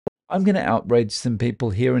I'm going to outrage some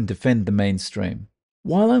people here and defend the mainstream.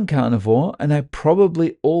 While I'm carnivore, and I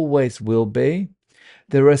probably always will be,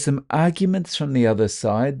 there are some arguments from the other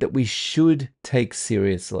side that we should take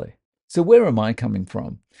seriously. So, where am I coming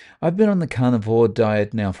from? I've been on the carnivore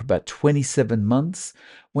diet now for about 27 months.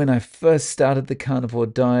 When I first started the carnivore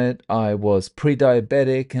diet, I was pre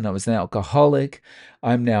diabetic and I was an alcoholic.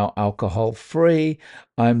 I'm now alcohol free.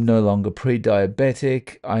 I'm no longer pre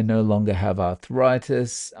diabetic. I no longer have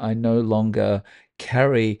arthritis. I no longer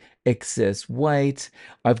carry excess weight.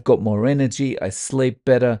 I've got more energy. I sleep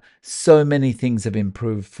better. So many things have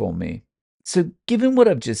improved for me. So, given what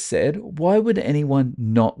I've just said, why would anyone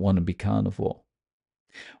not want to be carnivore?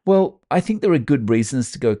 Well, I think there are good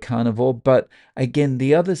reasons to go carnivore, but again,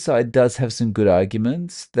 the other side does have some good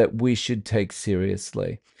arguments that we should take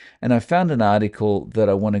seriously. And I found an article that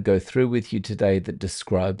I want to go through with you today that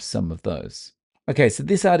describes some of those. Okay, so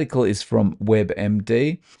this article is from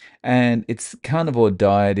WebMD and it's carnivore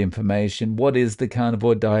diet information. What is the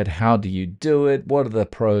carnivore diet? How do you do it? What are the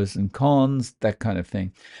pros and cons? That kind of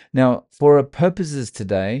thing. Now, for our purposes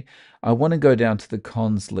today, I want to go down to the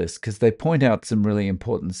cons list because they point out some really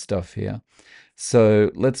important stuff here.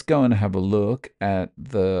 So let's go and have a look at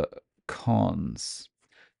the cons.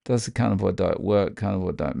 Does the carnivore diet work?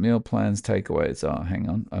 Carnivore diet meal plans, takeaways. Oh, hang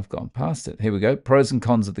on. I've gone past it. Here we go. Pros and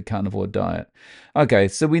cons of the carnivore diet. Okay,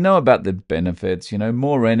 so we know about the benefits,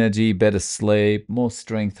 more energy, better sleep, more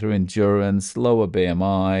strength through endurance, lower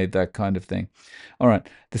BMI, that kind of thing. All right,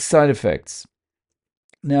 the side effects.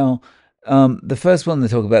 Now, the first one they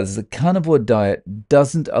talk about is the carnivore diet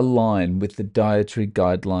doesn't align with the dietary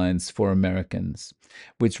guidelines for Americans,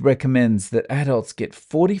 which recommends that adults get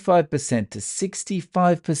 45% to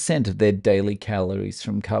 65% of their daily calories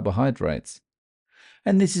from carbohydrates.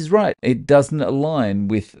 And this is right. It doesn't align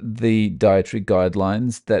with the dietary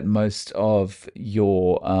guidelines that most of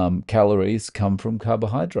your calories come from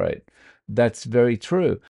carbohydrate. That's very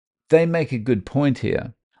true. They make a good point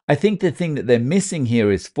here. I think the thing that they're missing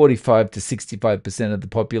here is 45 to 65% of the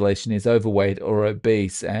population is overweight or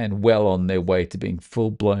obese and well on their way to being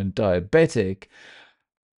full-blown diabetic.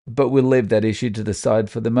 But we'll leave that issue to the side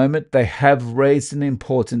for the moment. They have raised an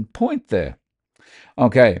important point there.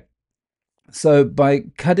 Okay, so by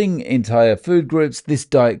cutting entire food groups, this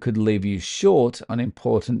diet could leave you short on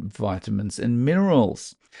important vitamins and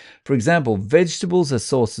minerals. For example, vegetables are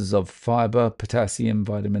sources of fiber, potassium,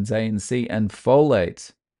 vitamins A and C, and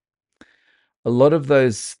folate. A lot of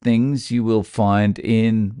those things you will find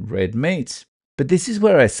in red meat. But this is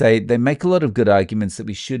where I say they make a lot of good arguments that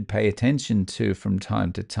we should pay attention to from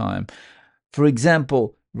time to time. For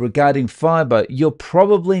example, regarding fiber, you're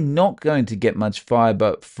probably not going to get much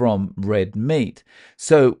fiber from red meat.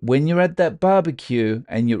 So when you're at that barbecue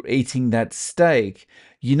and you're eating that steak,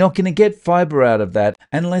 you're not going to get fiber out of that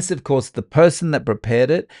unless, of course, the person that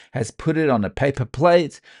prepared it has put it on a paper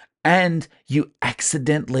plate and you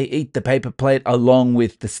accidentally eat the paper plate along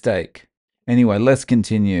with the steak. Anyway, let's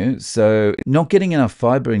continue. So not getting enough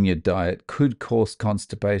fiber in your diet could cause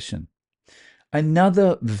constipation.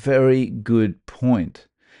 Another very good point.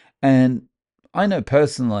 And I know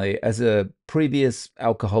personally, as a previous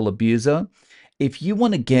alcohol abuser, if you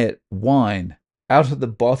want to get wine out of the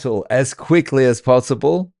bottle as quickly as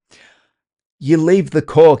possible, you leave the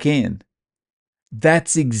cork in.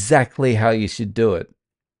 That's exactly how you should do it.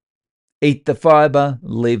 Eat the fiber,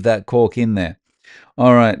 leave that cork in there.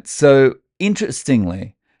 All right, so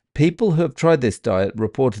interestingly, people who have tried this diet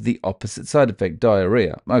reported the opposite side effect,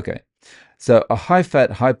 diarrhea. Okay, so a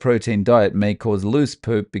high-fat, high-protein diet may cause loose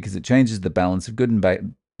poop because it changes the balance of good and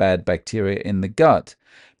bad bacteria in the gut.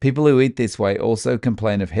 People who eat this way also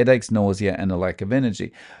complain of headaches, nausea, and a lack of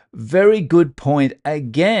energy. Very good point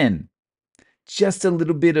again. Just a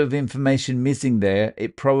little bit of information missing there.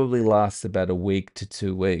 It probably lasts about a week to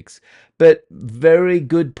 2 weeks. But very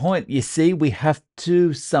good point. You see, we have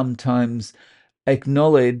to sometimes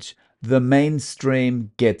acknowledge the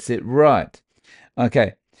mainstream gets it right.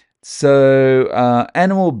 Okay, so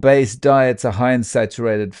animal-based diets are high in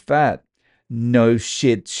saturated fat. No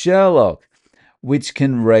shit, Sherlock, which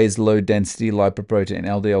can raise low-density lipoprotein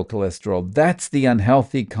LDL cholesterol. That's the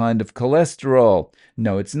unhealthy kind of cholesterol.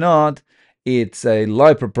 No, it's not. It's a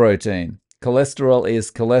lipoprotein. Cholesterol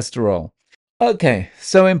is cholesterol. Okay,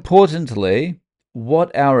 so importantly,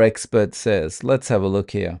 what our expert says. Let's have a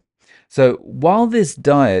look here. So while this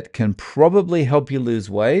diet can probably help you lose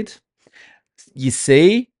weight, you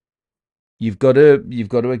see, you've got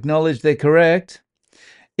to acknowledge they're correct.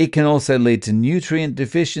 It can also lead to nutrient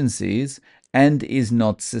deficiencies and is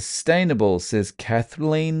not sustainable, says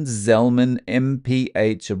Kathleen Zellman,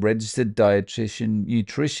 MPH, a registered dietitian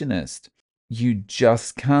nutritionist. You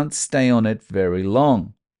just can't stay on it very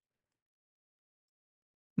long.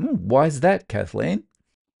 Why is that, Kathleen?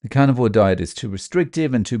 The carnivore diet is too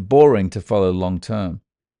restrictive and too boring to follow long term.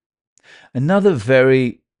 Another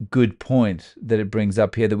very good point that it brings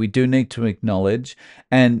up here that we do need to acknowledge,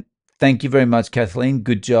 and thank you very much, Kathleen.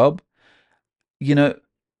 Good job. You know,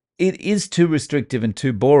 it is too restrictive and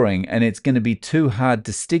too boring, and it's going to be too hard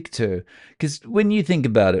to stick to. Because when you think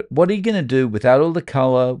about it, what are you going to do without all the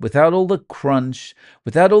color, without all the crunch,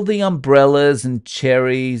 without all the umbrellas and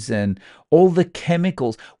cherries and all the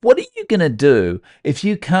chemicals? What are you going to do if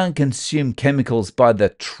you can't consume chemicals by the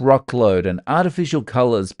truckload and artificial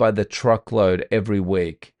colors by the truckload every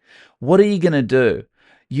week? What are you going to do?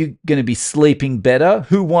 You're going to be sleeping better?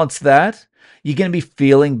 Who wants that? You're going to be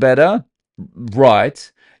feeling better?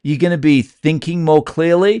 Right. You're going to be thinking more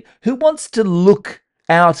clearly. Who wants to look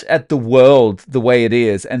out at the world the way it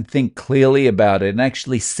is and think clearly about it and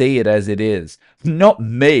actually see it as it is? Not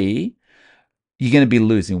me. You're going to be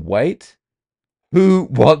losing weight. Who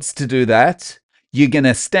wants to do that? You're going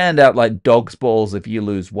to stand out like dog's balls if you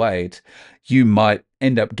lose weight. You might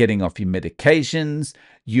end up getting off your medications.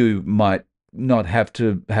 You might not have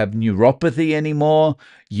to have neuropathy anymore.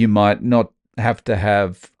 You might not have to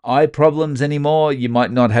have eye problems anymore. You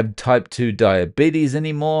might not have type 2 diabetes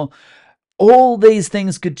anymore. All these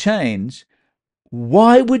things could change.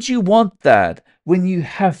 Why would you want that when you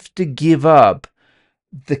have to give up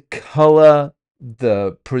the color,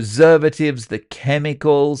 the preservatives, the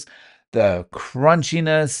chemicals, the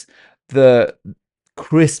crunchiness, the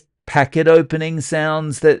crisp packet opening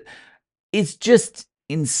sounds? That it's just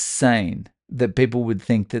insane that people would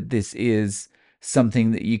think that this is something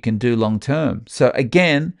that you can do long term. So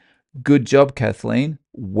again, good job, Kathleen.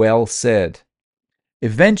 Well said.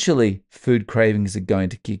 Eventually, food cravings are going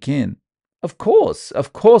to kick in. Of course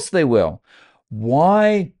they will.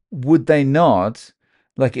 Why would they not?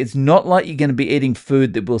 Like, it's not like you're going to be eating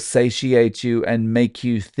food that will satiate you and make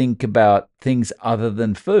you think about things other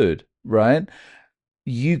than food, right?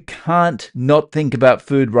 You can't not think about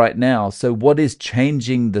food right now. So, what is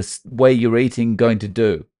changing the way you're eating going to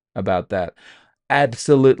do about that?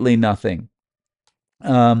 Absolutely nothing.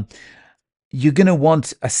 Um, you're going to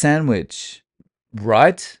want a sandwich,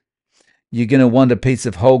 right? You're going to want a piece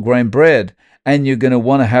of whole grain bread, and you're going to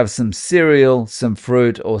want to have some cereal, some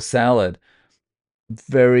fruit, or salad.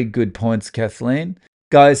 Very good points, Kathleen.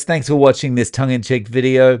 Guys, thanks for watching this tongue-in-cheek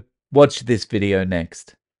video. Watch this video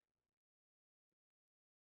next.